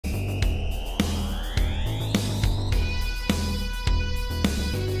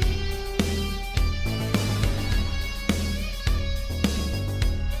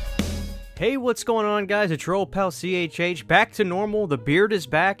Hey, what's going on, guys? It's your old pal CHH, back to normal. The beard is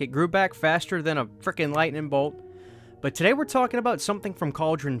back. It grew back faster than a freaking lightning bolt. But today we're talking about something from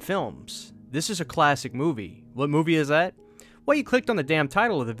Cauldron Films. This is a classic movie. What movie is that? Well, you clicked on the damn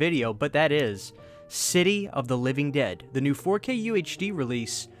title of the video, but that is City of the Living Dead, the new 4K UHD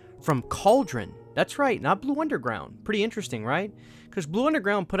release from Cauldron. That's right, not Blue Underground. Pretty interesting, right? Because Blue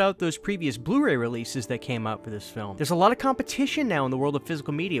Underground put out those previous Blu-ray releases that came out for this film. There's a lot of competition now in the world of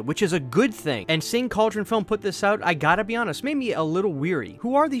physical media, which is a good thing. And seeing Cauldron Film put this out, I gotta be honest, made me a little weary.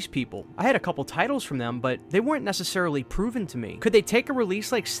 Who are these people? I had a couple titles from them, but they weren't necessarily proven to me. Could they take a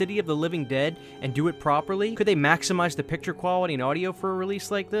release like City of the Living Dead and do it properly? Could they maximize the picture quality and audio for a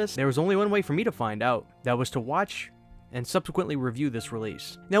release like this? There was only one way for me to find out. That was to watch and subsequently review this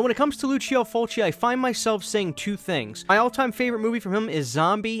release. Now, when it comes to Lucio Fulci, I find myself saying two things. My all-time favorite movie from him is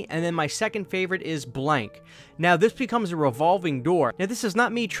Zombie, and then my second favorite is blank. Now, this becomes a revolving door. Now, this is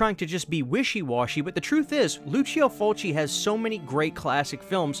not me trying to just be wishy-washy, but the truth is, Lucio Fulci has so many great classic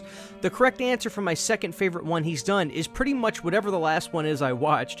films. The correct answer for my second favorite one he's done is pretty much whatever the last one is I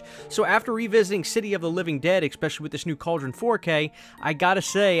watched. So after revisiting City of the Living Dead, especially with this new Cauldron 4K, I gotta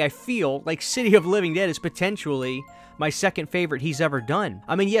say, I feel like City of the Living Dead is potentially my second favorite he's ever done.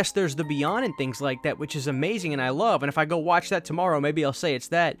 I mean, yes, there's the Beyond and things like that, which is amazing and I love, and if I go watch that tomorrow, maybe I'll say it's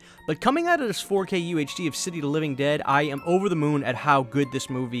that. But coming out of this 4K UHD of City of the Living Dead, I am over the moon at how good this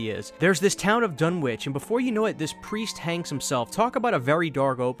movie is. There's this town of Dunwich, and before you know it, this priest hangs himself. Talk about a very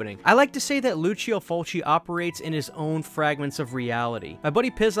dark opening. I like to say that Lucio Fulci operates in his own fragments of reality. My buddy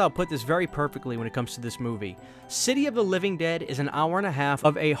Pizzow put this very perfectly when it comes to this movie. City of the Living Dead is an hour and a half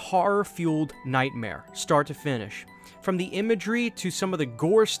of a horror-fueled nightmare, start to finish. From the imagery to some of the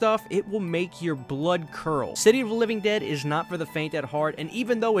gore stuff, it will make your blood curl. City of the Living Dead is not for the faint at heart, and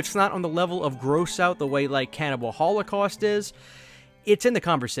even though it's not on the level of gross out the way like Cannibal Holocaust is, it's in the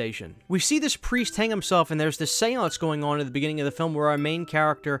conversation. We see this priest hang himself, and there's this seance going on at the beginning of the film where our main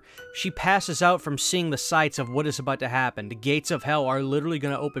character, she passes out from seeing the sights of what is about to happen. The gates of hell are literally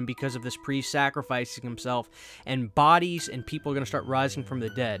going to open because of this priest sacrificing himself, and bodies and people are going to start rising from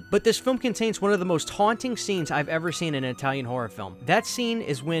the dead. But this film contains one of the most haunting scenes I've ever seen in an Italian horror film. That scene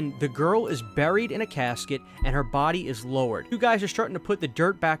is when the girl is buried in a casket and her body is lowered. You guys are starting to put the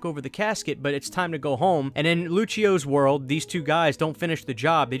dirt back over the casket, but it's time to go home. And in Lucio's world, these two guys don't finish the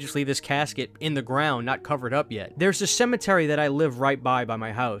job. They just leave this casket in the ground, not covered up yet. There's a cemetery that I live right by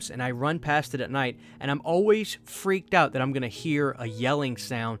my house, and I run past it at night, and I'm always freaked out that I'm gonna hear a yelling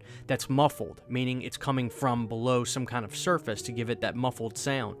sound that's muffled, meaning it's coming from below some kind of surface to give it that muffled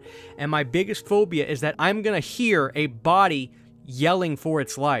sound. And my biggest phobia is that I'm gonna hear a body yelling for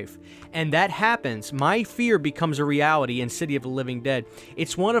its life. And that happens. My fear becomes a reality in City of the Living Dead.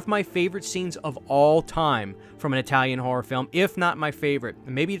 It's one of my favorite scenes of all time from an Italian horror film, if not my favorite.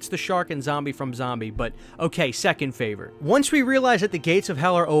 Maybe it's the shark and zombie from Zombie, but okay, second favorite. Once we realize that the gates of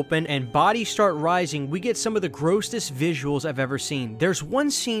hell are open and bodies start rising, we get some of the grossest visuals I've ever seen. There's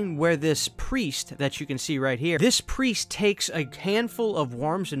one scene where this priest that you can see right here, this priest takes a handful of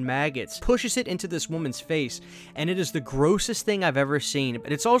worms and maggots, pushes it into this woman's face, and it is the grossest thing I've ever seen,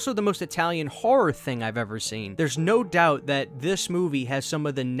 but it's also the most Italian horror thing I've ever seen. There's no doubt that this movie has some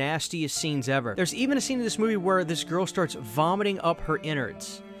of the nastiest scenes ever. There's even a scene in this movie where this girl starts vomiting up her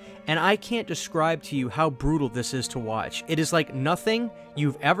innards. And I can't describe to you how brutal this is to watch. It is like nothing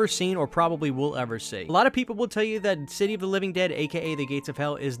you've ever seen or probably will ever see. A lot of people will tell you that City of the Living Dead, aka The Gates of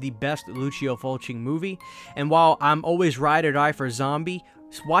Hell, is the best Lucio Fulci movie. And while I'm always ride or die for Zombie,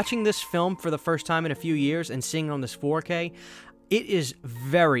 watching this film for the first time in a few years and seeing it on this 4K, it is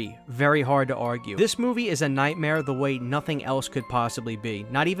very, very hard to argue. This movie is a nightmare the way nothing else could possibly be.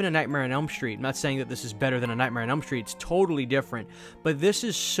 Not even a Nightmare on Elm Street. I'm not saying that this is better than a Nightmare on Elm Street. It's totally different. But this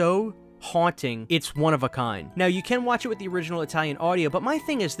is so haunting, it's one of a kind. Now, you can watch it with the original Italian audio, but my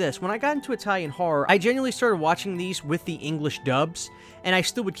thing is this. When I got into Italian horror, I genuinely started watching these with the English dubs, and I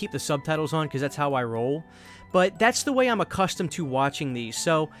still would keep the subtitles on because that's how I roll. But that's the way I'm accustomed to watching these.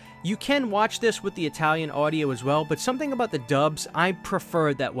 So you can watch this with the Italian audio as well, but something about the dubs, I prefer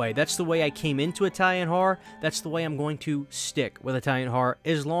it that way. That's the way I came into Italian horror. That's the way I'm going to stick with Italian horror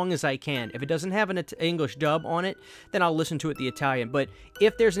as long as I can. If it doesn't have an English dub on it, then I'll listen to it the Italian. But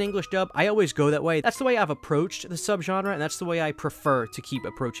if there's an English dub, I always go that way. That's the way I've approached the subgenre, and that's the way I prefer to keep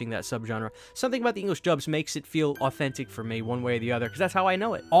approaching that subgenre. Something about the English dubs makes it feel authentic for me one way or the other, because that's how I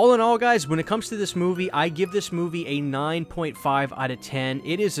know it. All in all, guys, when it comes to this movie, I give this movie a 9.5 out of 10.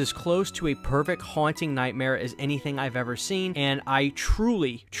 It is as as close to a perfect haunting nightmare as anything I've ever seen, and I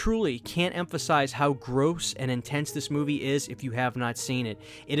truly, truly can't emphasize how gross and intense this movie is if you have not seen it.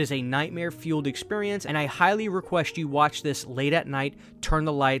 It is a nightmare-fueled experience, and I highly request you watch this late at night, turn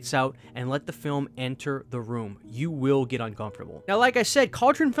the lights out, and let the film enter the room. You will get uncomfortable. Now, like I said,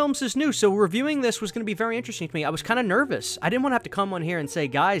 Cauldron Films is new, so reviewing this was going to be very interesting to me. I was kind of nervous. I didn't want to have to come on here and say,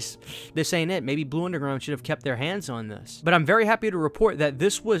 guys, this ain't it. Maybe Blue Underground should have kept their hands on this. But I'm very happy to report that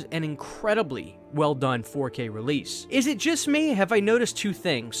this was an incredibly well done 4K release. Is it just me? Have I noticed two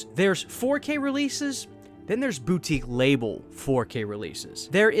things? There's 4K releases, then there's boutique label 4K releases.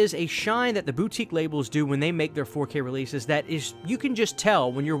 There is a shine that the boutique labels do when they make their 4K releases that is, you can just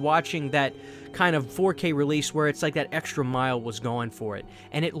tell when you're watching that kind of 4K release where it's like that extra mile was gone for it,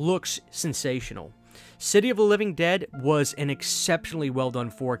 and it looks sensational. City of the Living Dead was an exceptionally well done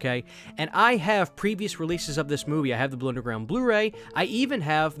 4K, and I have previous releases of this movie. I have the Blue Underground Blu-ray. I even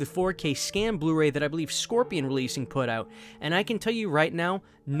have the 4K scan Blu-ray that I believe Scorpion Releasing put out, and I can tell you right now,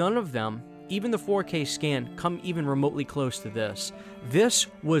 none of them, even the 4K scan, come even remotely close to this. This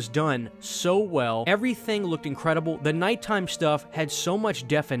was done so well. Everything looked incredible. The nighttime stuff had so much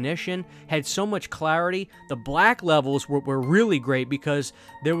definition, had so much clarity. The black levels were really great because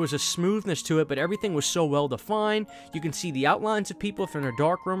there was a smoothness to it, but everything was so well defined. You can see the outlines of people if they're in a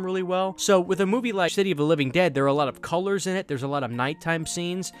dark room really well. So with a movie like City of the Living Dead, there are a lot of colors in it. There's a lot of nighttime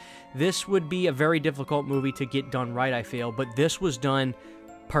scenes. This would be a very difficult movie to get done right, I feel, but this was done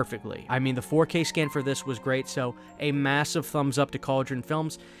perfectly. I mean, the 4K scan for this was great, so a massive thumbs up to Cauldron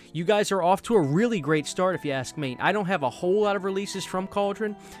Films. You guys are off to a really great start if you ask me. I don't have a whole lot of releases from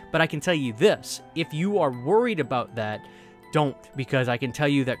Cauldron, but I can tell you this, if you are worried about that, don't, because I can tell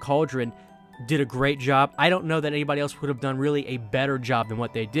you that Cauldron did a great job. I don't know that anybody else would have done really a better job than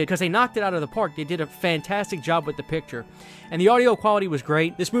what they did, because they knocked it out of the park. They did a fantastic job with the picture, and the audio quality was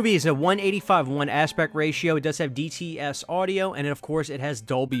great. This movie is a 1:85:1 aspect ratio. It does have DTS audio, and of course it has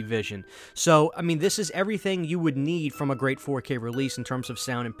Dolby Vision. So, I mean, this is everything you would need from a great 4K release in terms of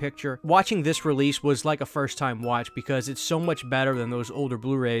sound and picture. Watching this release was like a first-time watch because it's so much better than those older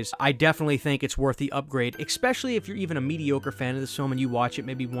Blu-rays. I definitely think it's worth the upgrade, especially if you're even a mediocre fan of this film and you watch it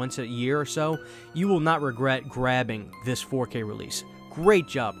maybe once a year or so. You will not regret grabbing this 4K release. Great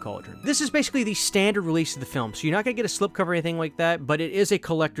job, Cauldron. This is basically the standard release of the film, so you're not going to get a slipcover or anything like that, but it is a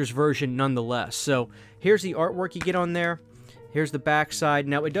collector's version nonetheless. So here's the artwork you get on there. Here's the back side.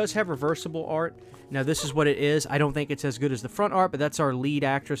 Now, it does have reversible art. Now, this is what it is. I don't think it's as good as the front art, but that's our lead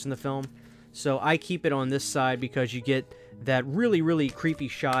actress in the film. So I keep it on this side because you get that really, really creepy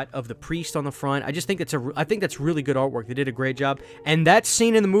shot of the priest on the front. I just think I think that's really good artwork. They did a great job. And that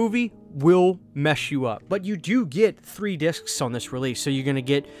scene in the movie will mess you up. But you do get 3 discs on this release. So you're going to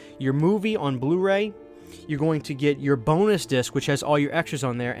get your movie on Blu-ray. You're going to get your bonus disc, which has all your extras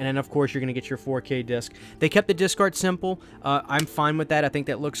on there, and then, of course, you're going to get your 4K disc. They kept the disc art simple. I'm fine with that. I think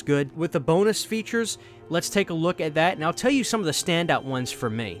that looks good. With the bonus features, let's take a look at that, and I'll tell you some of the standout ones for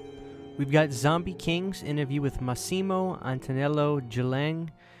me. We've got Zombie Kings, interview with Massimo Antonello Gilang.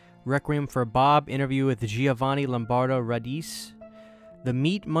 Requiem for Bob, interview with Giovanni Lombardo Radice. The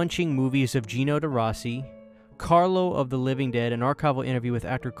Meat Munching Movies of Gino De Rossi. Carlo of the Living Dead, an archival interview with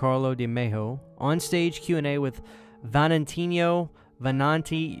actor Carlo Di Mejo. On-stage Q&A with Valentino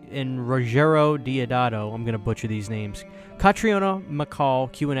Venanti and Rogero Diodato. I'm going to butcher these names. Catriona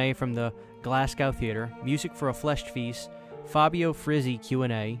McCall Q&A from the Glasgow Theater. Music for a Fleshed Feast. Fabio Frizzi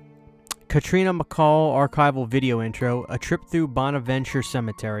Q&A. Katrina McCall archival video intro, a trip through Bonaventure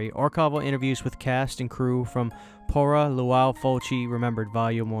Cemetery, archival interviews with cast and crew from Pora Luau Fulci Remembered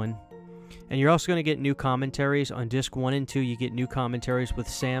Volume 1. And you're also going to get new commentaries. On Disc 1 and 2, you get new commentaries with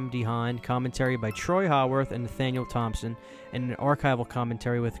Sam DeHaan, commentary by Troy Howarth and Nathaniel Thompson, and an archival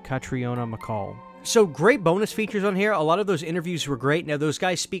commentary with Catriona McCall. So great bonus features on here. A lot of those interviews were great. Now, those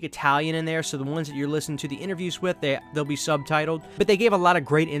guys speak Italian in there, so the ones that you're listening to the interviews with, they'll be subtitled. But they gave a lot of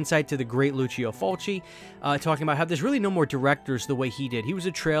great insight to the great Lucio Fulci, talking about how there's really no more directors the way he did. He was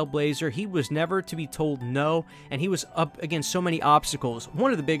a trailblazer. He was never to be told no, and he was up against so many obstacles.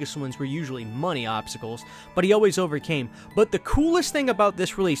 One of the biggest ones were usually money obstacles, but he always overcame. But the coolest thing about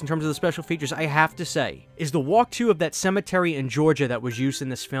this release, in terms of the special features, I have to say, is the walkthrough of that cemetery in Georgia that was used in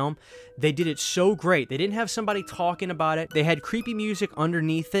this film. They did it so great. They didn't have somebody talking about it. They had creepy music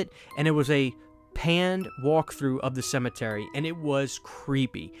underneath it, and it was a panned walkthrough of the cemetery, and it was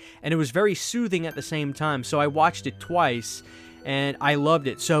creepy. And it was very soothing at the same time, so I watched it twice, and I loved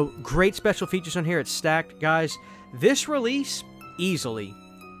it. So, great special features on here. It's stacked, guys. This release, easily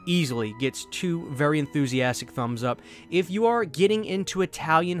gets 2 very enthusiastic thumbs up. If you are getting into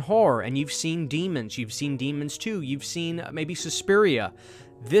Italian horror, and you've seen Demons 2, you've seen maybe Suspiria,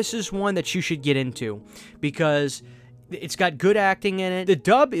 this is one that you should get into because it's got good acting in it. The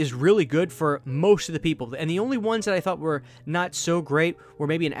dub is really good for most of the people, and the only ones that I thought were not so great were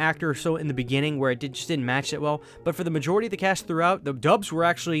maybe an actor or so in the beginning where it just didn't match that well. But for the majority of the cast throughout, the dubs were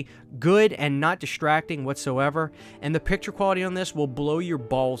actually good and not distracting whatsoever, and the picture quality on this will blow your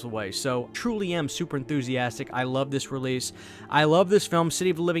balls away. So truly am super enthusiastic. I love this release. I love this film, City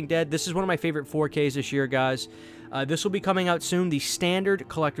of the Living Dead. This is one of my favorite 4Ks this year, guys. This will be coming out soon, the standard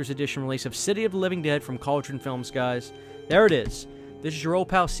collector's edition release of City of the Living Dead from Cauldron Films, guys. There it is. This is your old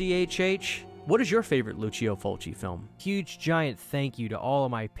pal CHH. What is your favorite Lucio Fulci film? Huge giant thank you to all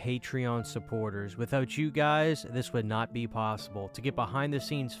of my Patreon supporters. Without you guys, this would not be possible. To get behind the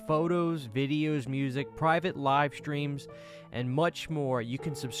scenes photos, videos, music, private live streams, and much more, you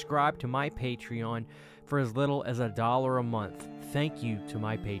can subscribe to my Patreon for as little as $1 a month. Thank you to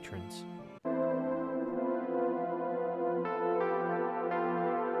my patrons.